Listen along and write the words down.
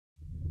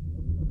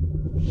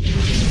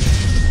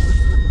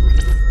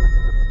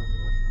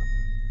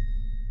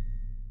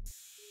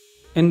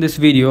In this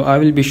video, I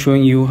will be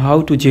showing you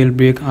how to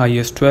jailbreak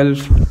iOS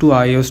 12 to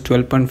iOS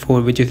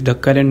 12.4, which is the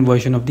current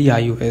version of the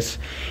iOS.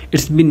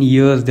 It's been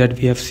years that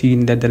we have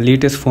seen that the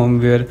latest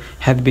firmware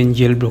has been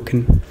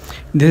jailbroken.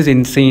 This is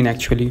insane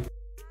actually.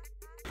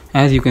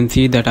 As you can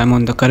see that I'm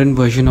on the current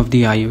version of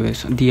the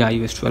iOS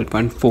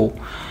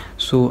 12.4.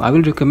 So I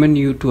will recommend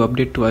you to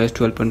update to iOS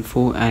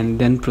 12.4 and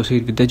then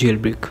proceed with the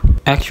jailbreak.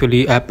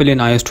 Actually, Apple in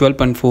iOS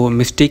 12.4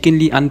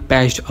 mistakenly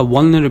unpatched a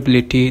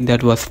vulnerability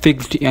that was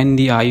fixed in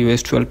the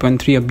iOS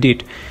 12.3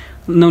 update,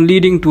 now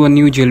leading to a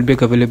new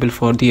jailbreak available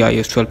for the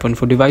iOS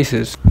 12.4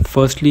 devices.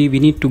 Firstly, we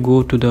need to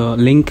go to the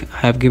link I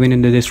have given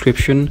in the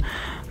description.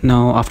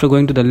 Now, after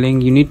going to the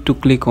link, you need to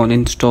click on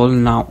install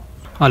now.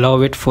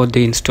 Allow it for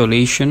the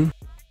installation.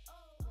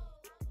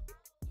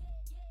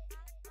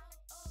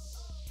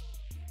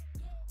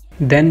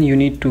 Then you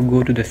need to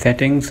go to the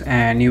settings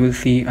and you will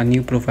see a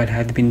new profile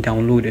has been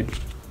downloaded.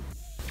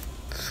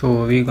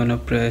 So we're gonna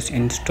press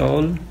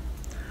install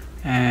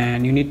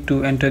and you need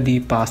to enter the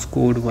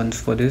passcode once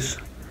for this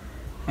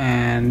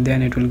and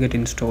then it will get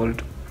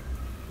installed.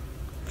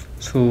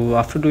 So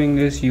after doing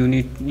this you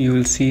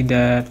will see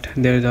that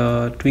there's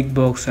a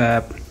Tweakbox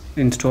app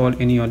installed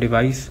in your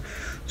device.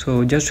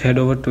 So just head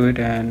over to it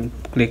and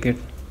click it.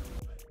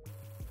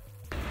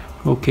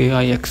 Okay,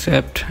 I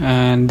accept,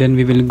 and then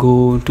we will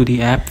go to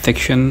the app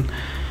section.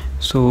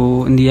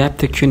 So in the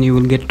app section you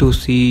will get to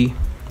see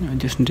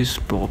just this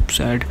pops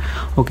ad.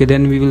 Okay,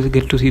 then we will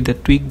get to see the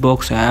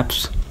Tweakbox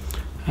apps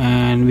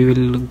and we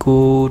will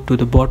go to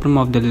the bottom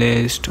of the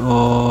list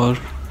or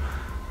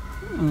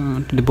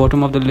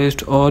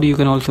you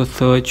can also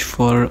search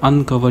for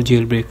uncover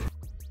jailbreak.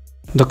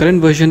 The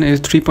current version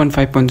is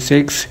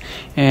 3.5.6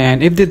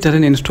 and if this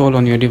doesn't install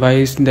on your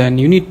device then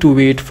you need to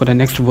wait for the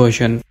next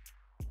version.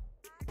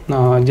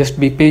 Now just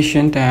be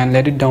patient and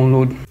let it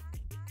download.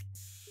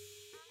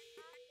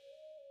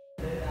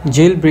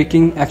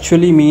 Jailbreaking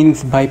actually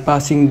means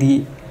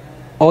bypassing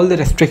all the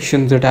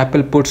restrictions that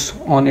Apple puts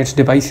on its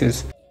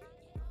devices.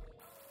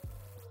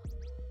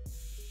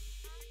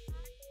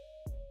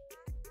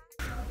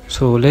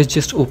 So let's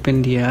just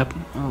open the app.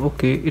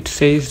 Okay, it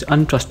says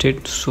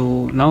untrusted,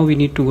 so now we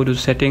need to go to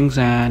settings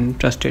and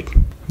trust it.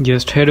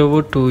 Just head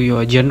over to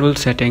your general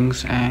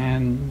settings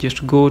and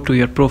just go to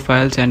your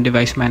profiles and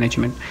device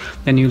management.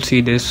 Then you'll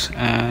see this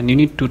and you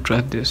need to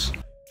trust this.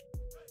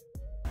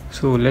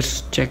 So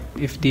let's check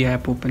if the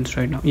app opens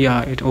right now.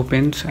 Yeah, it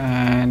opens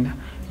and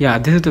yeah,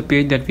 this is the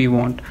page that we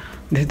want.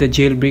 This is the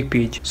jailbreak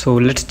page. So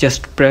let's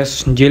just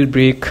press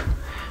jailbreak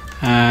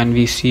and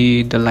we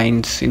see the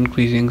lines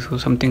increasing, so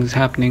something's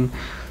happening.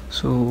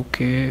 So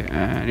okay,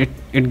 and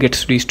it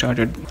gets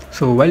restarted.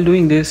 So while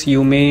doing this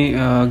you may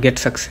get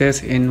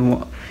success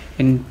in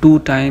 2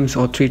 times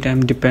or 3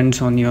 times,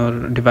 depends on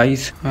your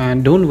device,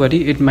 and don't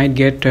worry, it might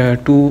get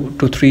 2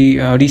 to 3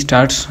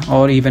 restarts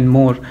or even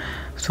more.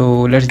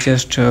 So let's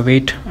just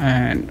wait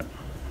and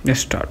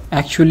just start.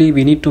 Actually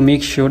we need to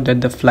make sure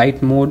that the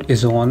flight mode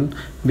is on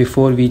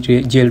before we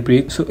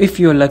jailbreak. So if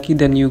you're lucky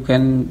then you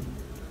can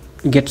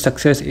get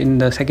success in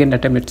the second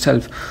attempt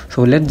itself.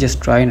 So let's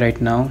just try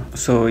right now.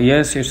 So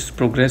yes, it's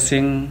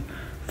progressing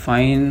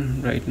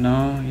fine right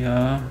now.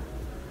 Yeah,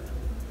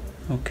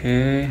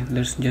 okay,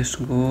 let's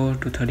just go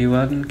to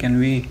 31. Can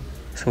we?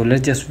 So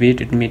let's just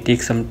wait, it may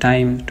take some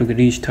time to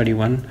reach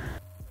 31.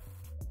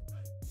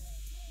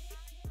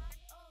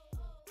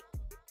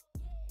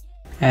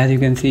 As you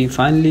can see,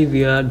 finally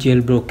we are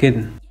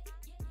jailbroken.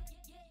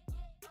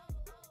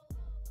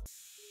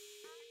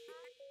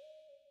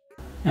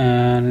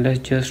 And let's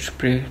just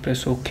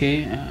press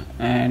OK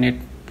and it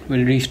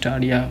will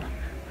restart. Yeah,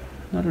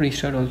 not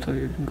restart, also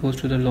it goes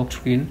to the lock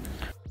screen.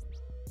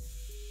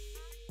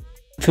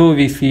 So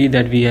we see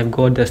that we have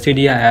got the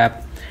CYDIA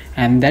app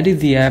and that is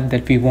the app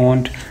that we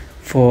want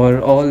for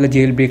all the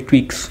jailbreak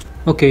tweaks.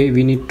 Okay,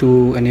 we need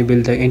to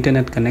enable the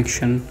internet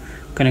connection,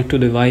 connect to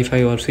the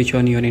Wi-Fi or switch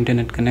on your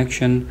internet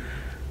connection.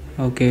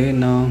 Okay,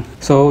 now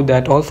so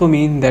that also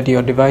means that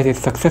your device is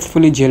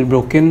successfully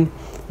jailbroken.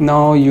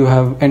 Now you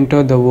have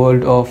entered the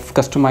world of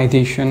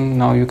customization.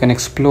 Now you can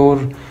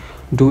explore,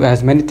 do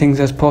as many things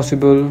as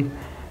possible,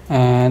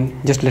 and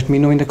just let me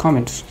know in the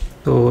comments.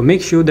 So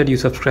make sure that you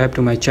subscribe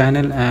to my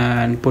channel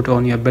and put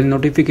on your bell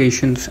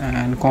notifications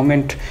and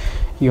comment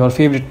your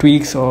favorite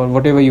tweaks or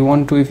whatever you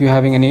want to if you're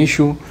having an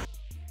issue.